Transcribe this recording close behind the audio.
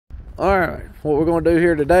All right, what we're going to do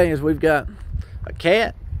here today is we've got a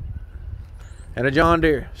cat and a John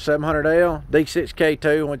Deere 700L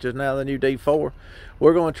D6K2, which is now the new D4.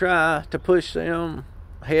 We're going to try to push them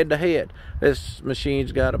head to head. This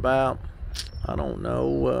machine's got about, I don't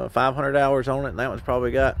know, 500 hours on it, and that one's probably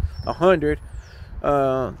got 100.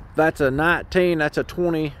 That's a 19, that's a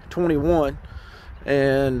 20, 21,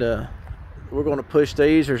 and we're going to push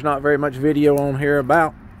these. There's not very much video on here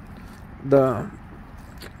about the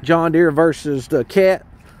John Deere versus the cat,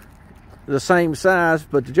 the same size,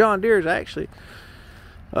 but the John Deere is actually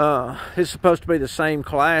it's supposed to be the same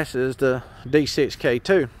class as the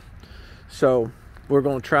D6K2. So we're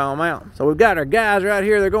going to try them out. So we've got our guys right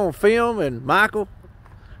here. They're going to film, and Michael,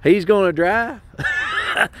 he's going to drive,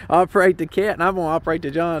 operate the cat, and I'm going to operate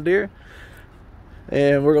the John Deere,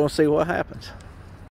 and we're going to see what happens.